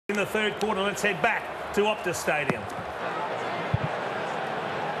In the third quarter, let's head back to Optus Stadium.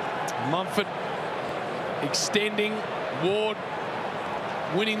 Mumford extending, Ward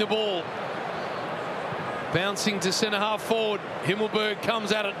winning the ball. Bouncing to centre half forward. Himmelberg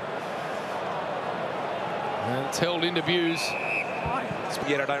comes at it. And it's held into Buse.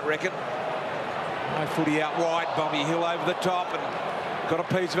 Yet I don't reckon. No footy out wide. Bobby Hill over the top and got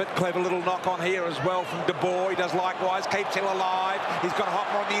a piece of it. Clever little knock on here as well from De Boer. He does likewise. Keeps Hill alive. He's got a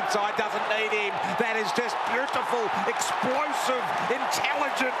hopper on the inside. Doesn't need him. That is just beautiful, explosive,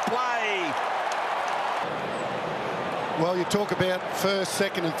 intelligent play. Well, you talk about first,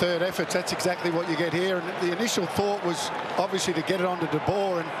 second and third efforts. That's exactly what you get here. And the initial thought was obviously to get it onto De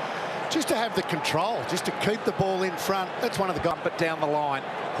Boer and just to have the control, just to keep the ball in front. That's one of the guys. But down the line,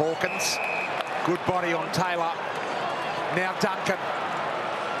 Hawkins, good body on Taylor. Now Duncan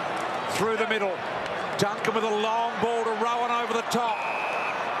through the middle. Duncan with a long ball to Rowan over the top.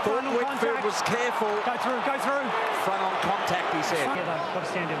 Thought Whitfield was careful. Go through, go through. Front on contact, he said. Yeah, though, got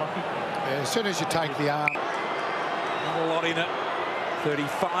to stand there, Lucky. Yeah, as soon as you take the arm. Not a lot in it.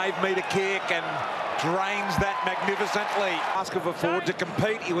 35-metre kick and drains that magnificently. Ask of a forward to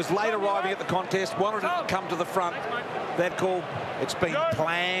compete. He was late arriving at the contest, wanted it to come to the front. That call, it's been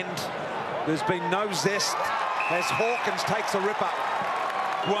planned. There's been no zest as Hawkins takes a ripper.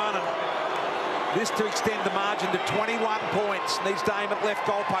 This to extend the margin to 21 points. Needs to aim at left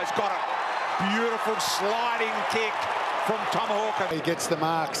goalpost. Got it. Beautiful sliding kick from Tom Hawkins. He gets the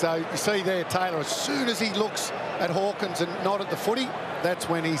mark. So you see there, Taylor, as soon as he looks at Hawkins and not at the footy, that's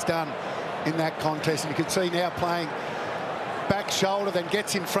when he's done in that contest. And you can see now playing back shoulder, then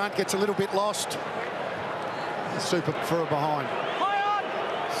gets in front, gets a little bit lost. Super for a behind.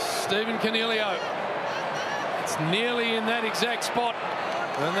 Stephen Canelio. It's nearly in that exact spot.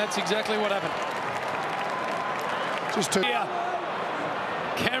 And that's exactly what happened. Just two. Here.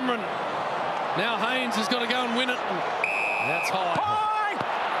 Cameron. Now Haynes has got to go and win it. That's high.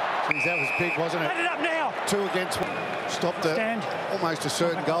 Jeez, that was big, wasn't it? Set it up now. 2 against 1. Stopped almost a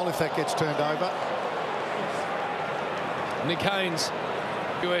certain goal if that gets turned over. Nick Haynes.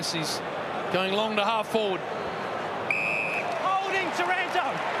 US is going long to half forward. Holding Taranto.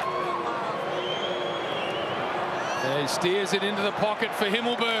 He steers it into the pocket for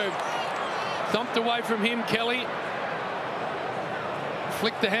Himmelberg. Thumped away from him, Kelly.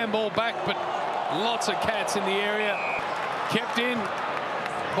 Flicked the handball back, but lots of cats in the area. Kept in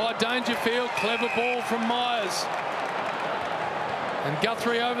by Dangerfield. Clever ball from Myers. And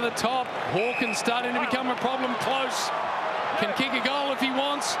Guthrie over the top. Hawkins starting to become a problem close. Can kick a goal if he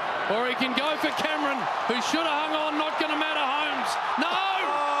wants, or he can go for Cameron, who should have hung on. Not going to matter. Holmes. No!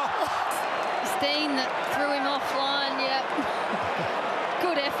 Steen that threw him offline. Yeah.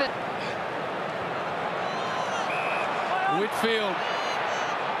 Good effort. Whitfield.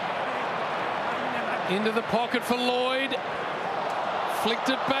 Into the pocket for Lloyd. Flicked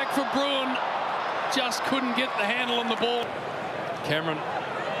it back for Bruin. Just couldn't get the handle on the ball. Cameron.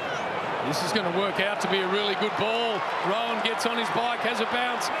 This is going to work out to be a really good ball. Rowan gets on his bike, has a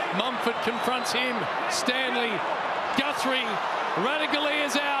bounce. Mumford confronts him. Stanley. Guthrie. Radically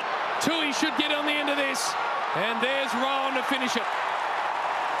is out. Tui should get on the end of this. And there's Rowan to finish it.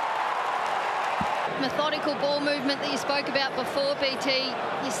 Methodical ball movement that you spoke about before, BT.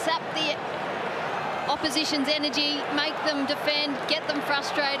 You sap the opposition's energy, make them defend, get them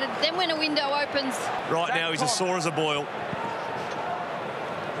frustrated. Then when a window opens... Right now he's as sore as a boil.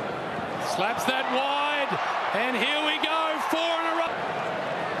 Slaps that wide. And here we go. 4 in a row.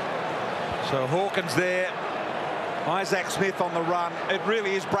 So Hawkins there. Isaac Smith on the run. It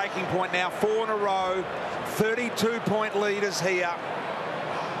really is breaking point now. 4 in a row. 32-point leaders here.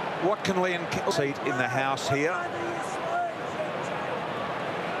 What can Leon seat in the house here?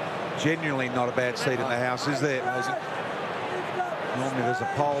 Genuinely not a bad seat in the house, is there? Normally there's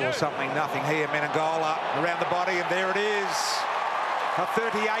a pole or something. Nothing here. Menengola around the body, and there it is. A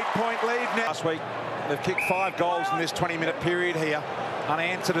 38-point lead now. Last week, they've kicked 5 goals in this 20-minute period here.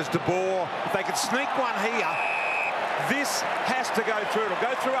 Unanswered as De Boer. If they could sneak one here, this has to go through. It'll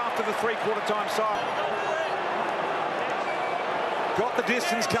go through after the three-quarter time side. Got the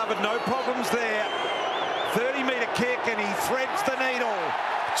distance covered, no problems there. 30-metre kick, and he threads the needle.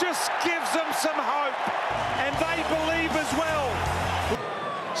 Just gives them some hope, and they believe as well.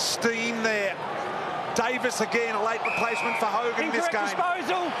 Steam there. Davis again, a late replacement for Hogan in this game.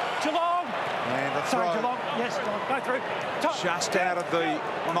 Disposal, Geelong. And the Sorry, throw. Geelong. Yes, Geelong. Go through. Just out of the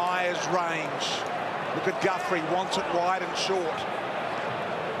Myers range. Look at Guthrie, wants it wide and short.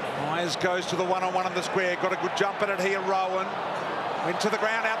 Myers goes to the one-on-one in the square. Got a good jump at it here, Rowan. Went to the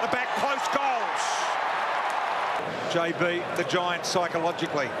ground, out the back, close goals. JB, the Giants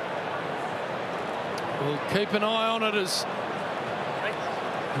psychologically? We'll keep an eye on it as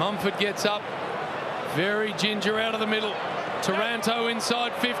Mumford gets up. Very ginger out of the middle. Taranto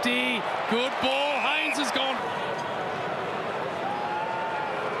inside 50. Good ball. Haynes has gone.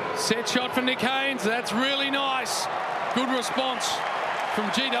 Set shot for Nick Haynes. That's really nice. Good response from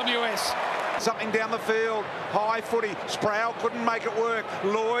GWS. Something down the field, high footy. Sproul couldn't make it work.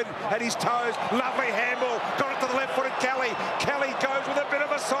 Lloyd had his toes. Lovely handball. Got it to the left-footed Kelly. Kelly goes with a bit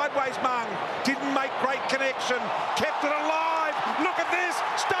of a sideways mung. Didn't make great connection. Kept it alive. Look at this.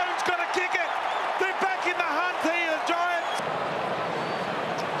 Stone's got to kick it. They're back in the hunt here, the Giants.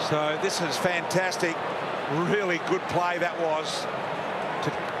 So this is fantastic. Really good play that was.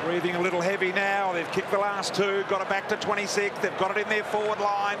 Breathing a little heavy now. They've kicked the last two. Got it back to 26. They've got it in their forward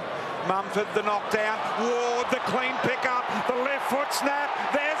line. Mumford the knockdown. Ward the clean pickup. The left foot snap.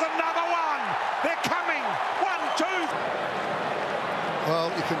 There's another one. They're coming. 1, 2.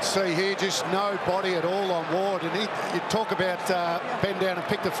 Well, you can see here just no body at all on Ward. And you talk about bend down and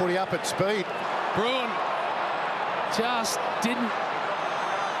pick the footy up at speed. Bruin just didn't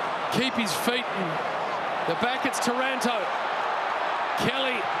keep his feet in the back. It's Taranto.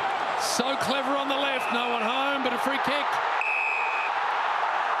 Kelly, so clever on the left. No one home, but a free kick.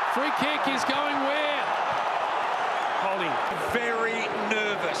 Free kick is going where? Holding. Very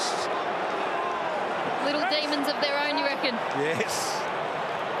nervous. Little demons of their own, you reckon? Yes.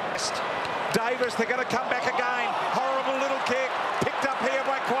 Davis, they're going to come back again. Horrible little kick. Picked up here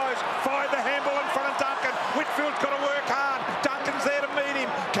by Close. Fired the handball in front of Duncan. Whitfield's got to work hard. Duncan's there to meet him.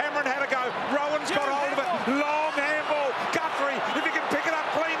 Cameron had to go. Rowan's got hold of it. Long handball. Guthrie, if he can pick it up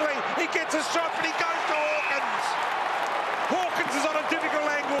cleanly, he gets a shot, but he goes to Hawkins. Hawkins is on a difficult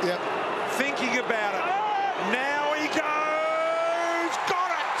angle. Yep. Thinking about it. Now he goes.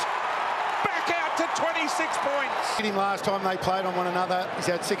 Got it. Back out to 26 points. Him last time they played on one another, he's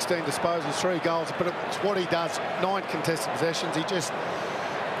had 16 disposals, 3 goals, but it's what he does. 9 contested possessions. He just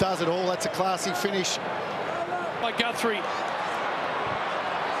does it all. That's a classy finish. By Guthrie.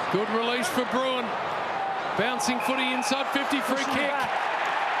 Good release for Bruin. Bouncing footy inside 50, free kick.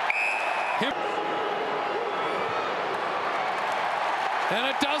 And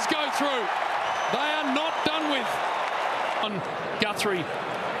it does go through. They are not done with. On Guthrie.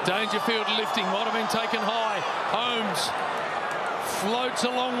 Dangerfield lifting, might have been taken high. Holmes floats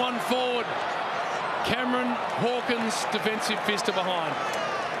along one forward. Cameron, Hawkins, defensive fist to behind.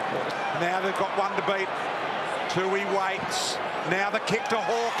 Now they've got one to beat. Tui waits. Now the kick to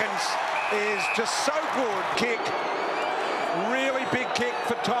Hawkins is just so good. Kick. Really big kick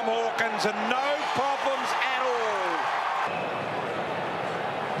for Tom Hawkins and no problems at all.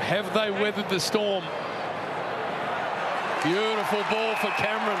 Have they weathered the storm? Beautiful ball for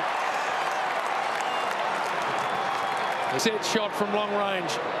Cameron. A set shot from long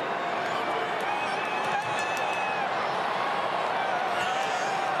range.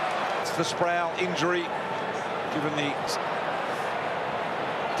 It's the Sproul injury, given the...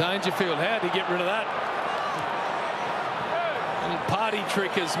 Dangerfield, how'd he get rid of that? And party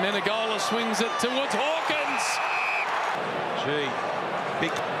trick as Menegola swings it towards Hawkins. Gee,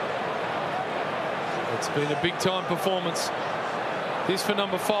 big... It's been a big-time performance. This for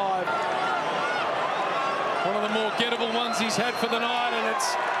number 5. One of the more gettable ones he's had for the night, and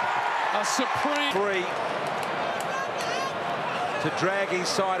it's a supreme... 3 to drag his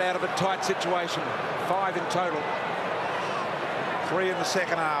side out of a tight situation. 5 in total. 3 in the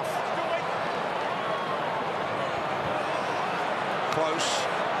second half. Close.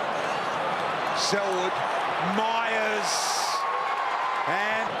 Selwood. Myers.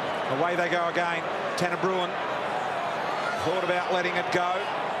 And away they go again. Tanner Bruin thought about letting it go.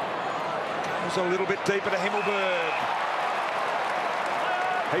 It was a little bit deeper to Himmelberg.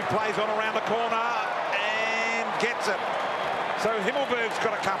 He plays on around the corner and gets it. So Himmelberg's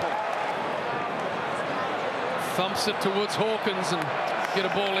got a couple. Thumps it towards Hawkins and get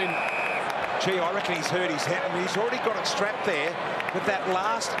a ball in. Gee, I reckon he's hurt his head. I mean, he's already got it strapped there. But that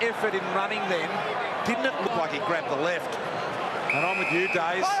last effort in running then, didn't it look like he grabbed the left? And I'm with you,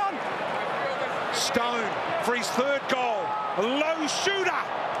 Days. Stone for his 3rd goal. A low shooter.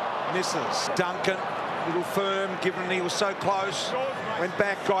 Misses. Duncan, little firm, given he was so close. Went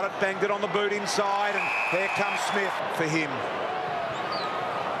back, got it, banged it on the boot inside, and there comes Smith for him.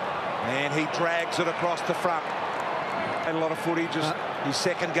 And he drags it across the front. And a lot of footy, just his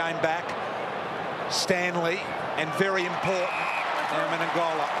 2nd game back. Stanley, and very important,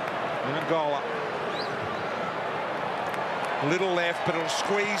 Menengola. Little left, but it'll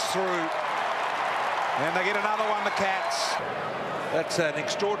squeeze through. And they get another one, the Cats. That's an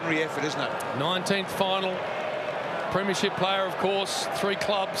extraordinary effort, isn't it? 19th final Premiership player, of course, 3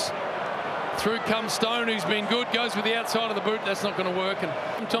 clubs. Through comes Stone, who's been good, goes with the outside of the boot. That's not going to work, and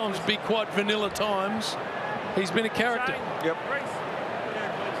sometimes be quite vanilla times. He's been a character. Yep.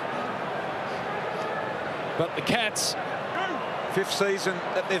 But the Cats, 5th season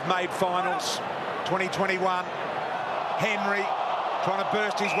that they've made finals. 2021. Henry trying to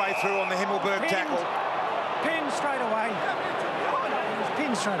burst his way through on the Himmelberg tackle. Pin straight away.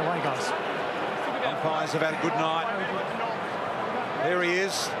 Pin straight away, guys. Umpires have had a good night. There he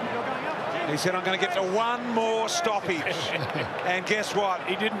is. He said, I'm going to get to one more stoppage. And guess what?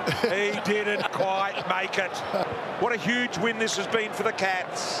 he didn't. He didn't quite make it. What a huge win this has been for the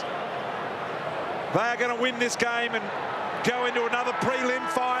Cats. They are going to win this game and go into another prelim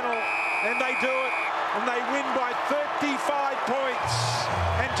final. And they do it. And they win by 35 points.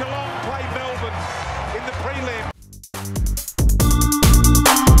 And Geelong play Melbourne in the prelim.